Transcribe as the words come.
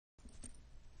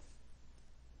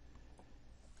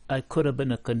I could have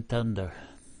been a contender.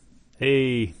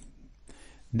 Hey,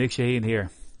 Nick Shaheen here.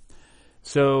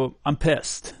 So I'm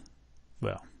pissed.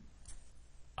 Well,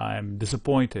 I'm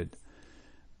disappointed.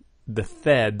 The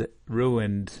Fed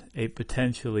ruined a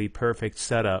potentially perfect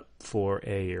setup for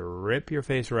a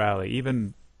rip-your-face rally,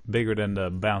 even bigger than the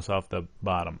bounce off the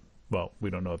bottom. Well, we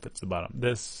don't know if it's the bottom.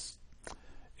 This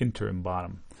interim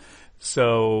bottom.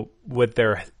 So with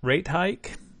their rate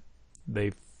hike,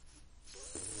 they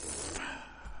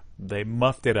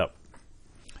muffed it up.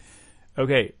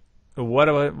 Okay, what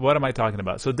am I talking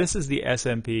about? So this is the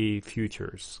S&P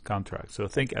futures contract. So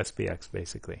think SPX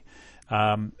basically.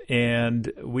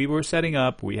 And we were setting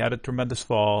up. We had a tremendous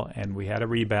fall, and we had a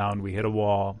rebound. We hit a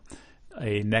wall,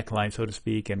 a neckline, so to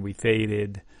speak, and we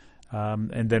faded.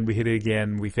 And then we hit it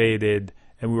again. We faded,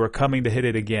 and we were coming to hit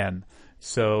it again.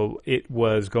 So it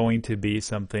was going to be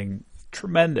something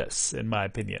tremendous, in my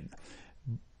opinion.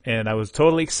 And I was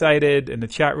totally excited. In the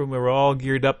chat room, we were all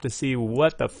geared up to see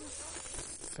what the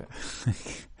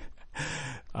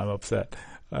I'm upset.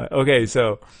 Okay,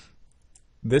 so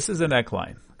this is a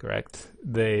neckline, correct?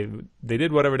 They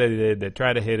did whatever they did. They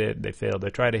tried to hit it. They failed. They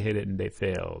tried to hit it, and they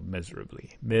failed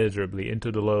miserably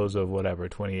into the lows of whatever,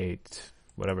 28,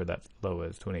 whatever that low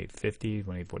is, 28.50,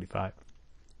 28.45.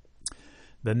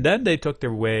 Then they took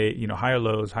their way, higher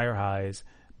lows, higher highs.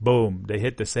 Boom, they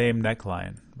hit the same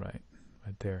neckline, right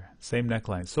there. Same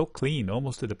neckline, so clean,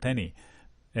 almost to the penny,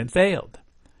 and failed.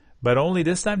 But only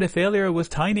this time the failure was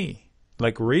tiny,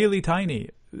 like really tiny.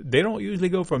 They don't usually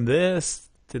go from this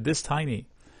to this tiny.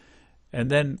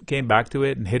 And then came back to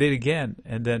it and hit it again.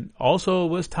 And then also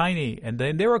was tiny. And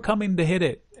then they were coming to hit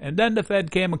it. And then the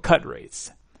Fed came and cut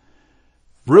rates.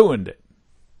 Ruined it.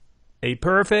 A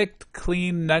perfect,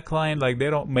 clean neckline like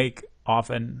they don't make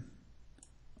often.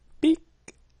 Beep.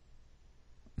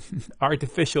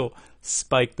 Artificial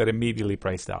spike that immediately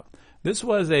priced out. This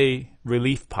was a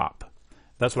relief pop.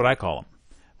 That's what I call them.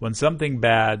 When something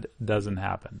bad doesn't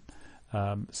happen.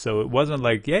 So it wasn't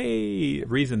like, yay,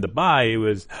 reason to buy. It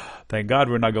was, thank God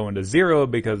we're not going to zero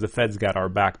because the Fed's got our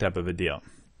back type of a deal.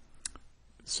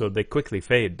 So they quickly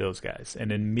fade those guys.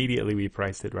 And immediately we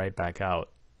priced it right back out.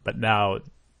 But now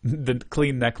the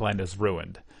clean neckline is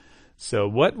ruined. So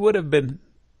what would have been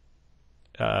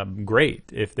great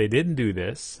if they didn't do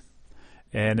this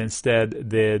and instead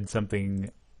did something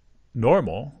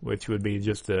normal, which would be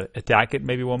just to attack it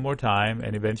maybe one more time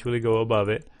and eventually go above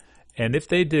it. And if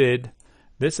they did,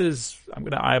 I'm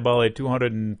going to eyeball it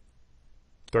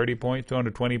 230 points,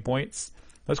 220 points.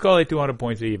 Let's call it 200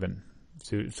 points even,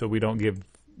 so we don't give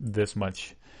this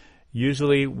much.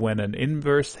 Usually when an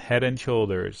inverse head and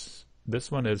shoulders, this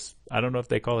one is, I don't know if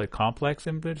they call it complex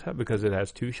inverse because it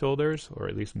has two shoulders, or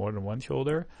at least more than one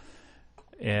shoulder,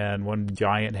 and one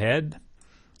giant head.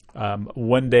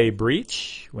 One day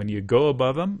breach, when you go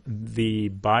above them, the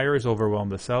buyers overwhelm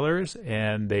the sellers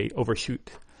and they overshoot.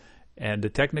 And the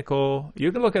technical,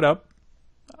 you can look it up.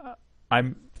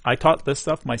 I taught this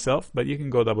stuff myself, but you can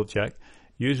go double check.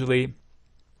 Usually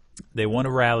they want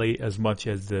to rally as much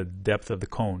as the depth of the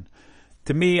cone.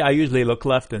 To me, I usually look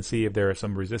left and see if there are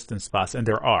some resistance spots, and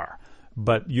there are.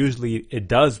 But usually it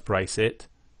does price it,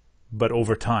 but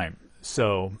over time.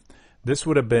 So this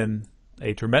would have been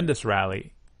a tremendous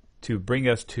rally to bring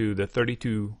us to the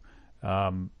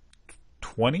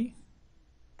 32.20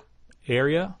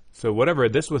 area. So whatever,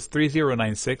 this was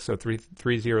 3096, so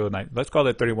 309. Let's call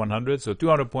it 3100. So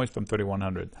 200 points from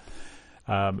 3100.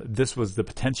 This was the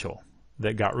potential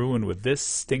that got ruined with this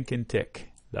stinking tick.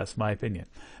 That's my opinion.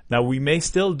 Now we may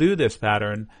still do this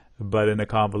pattern, but in a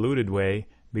convoluted way,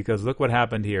 because look what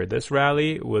happened here. This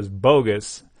rally was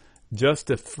bogus just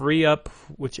to free up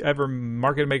whichever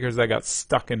market makers that got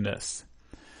stuck in this.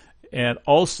 And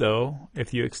also,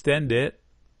 if you extend it,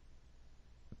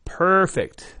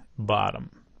 perfect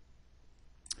bottom.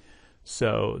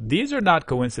 So these are not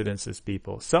coincidences,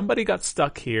 people. Somebody got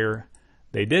stuck here.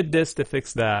 They did this to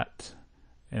fix that.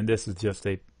 And this is just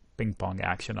a ping pong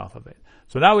action off of it.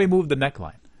 So now we move the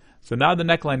neckline. So now the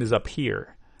neckline is up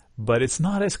here. But it's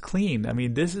not as clean. I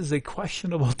mean, this is a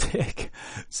questionable tick.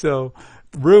 So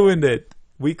ruined it.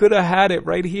 We could have had it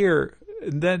right here.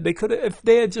 And then they could have, if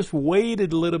they had just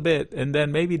waited a little bit and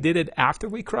then maybe did it after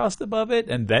we crossed above it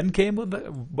and then came with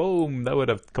the boom, that would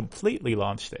have completely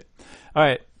launched it. All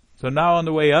right. So now on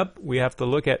the way up, we have to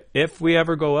look at if we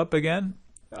ever go up again.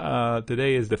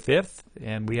 Today is the 5th,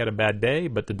 and we had a bad day,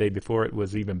 but the day before it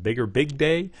was even bigger, big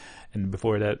day, and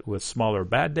before that was smaller,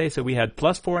 bad day. So we had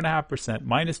plus 4.5%,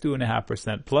 minus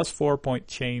 2.5%, plus 4 point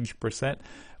change percent,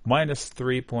 minus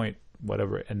 3 point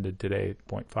whatever it ended today,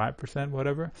 0.5%,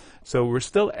 whatever. So we're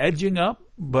still edging up,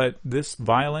 but this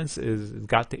violence is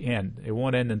got to end. It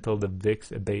won't end until the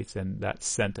VIX abates and that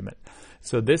sentiment.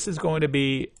 So this is going to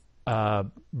be a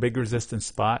big resistance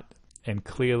spot, and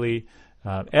clearly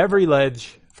every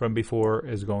ledge from before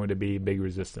is going to be big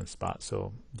resistance spot.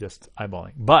 So just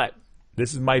eyeballing. But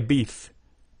this is my beef.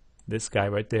 This guy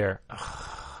right there.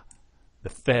 Ugh, the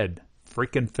Fed.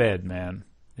 Freaking Fed, man.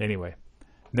 Anyway,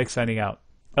 Nick signing out.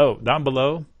 Oh, down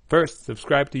below, first,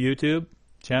 subscribe to YouTube.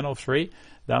 Channel free.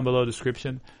 Down below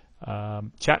description.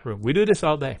 Chat room. We do this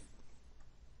all day.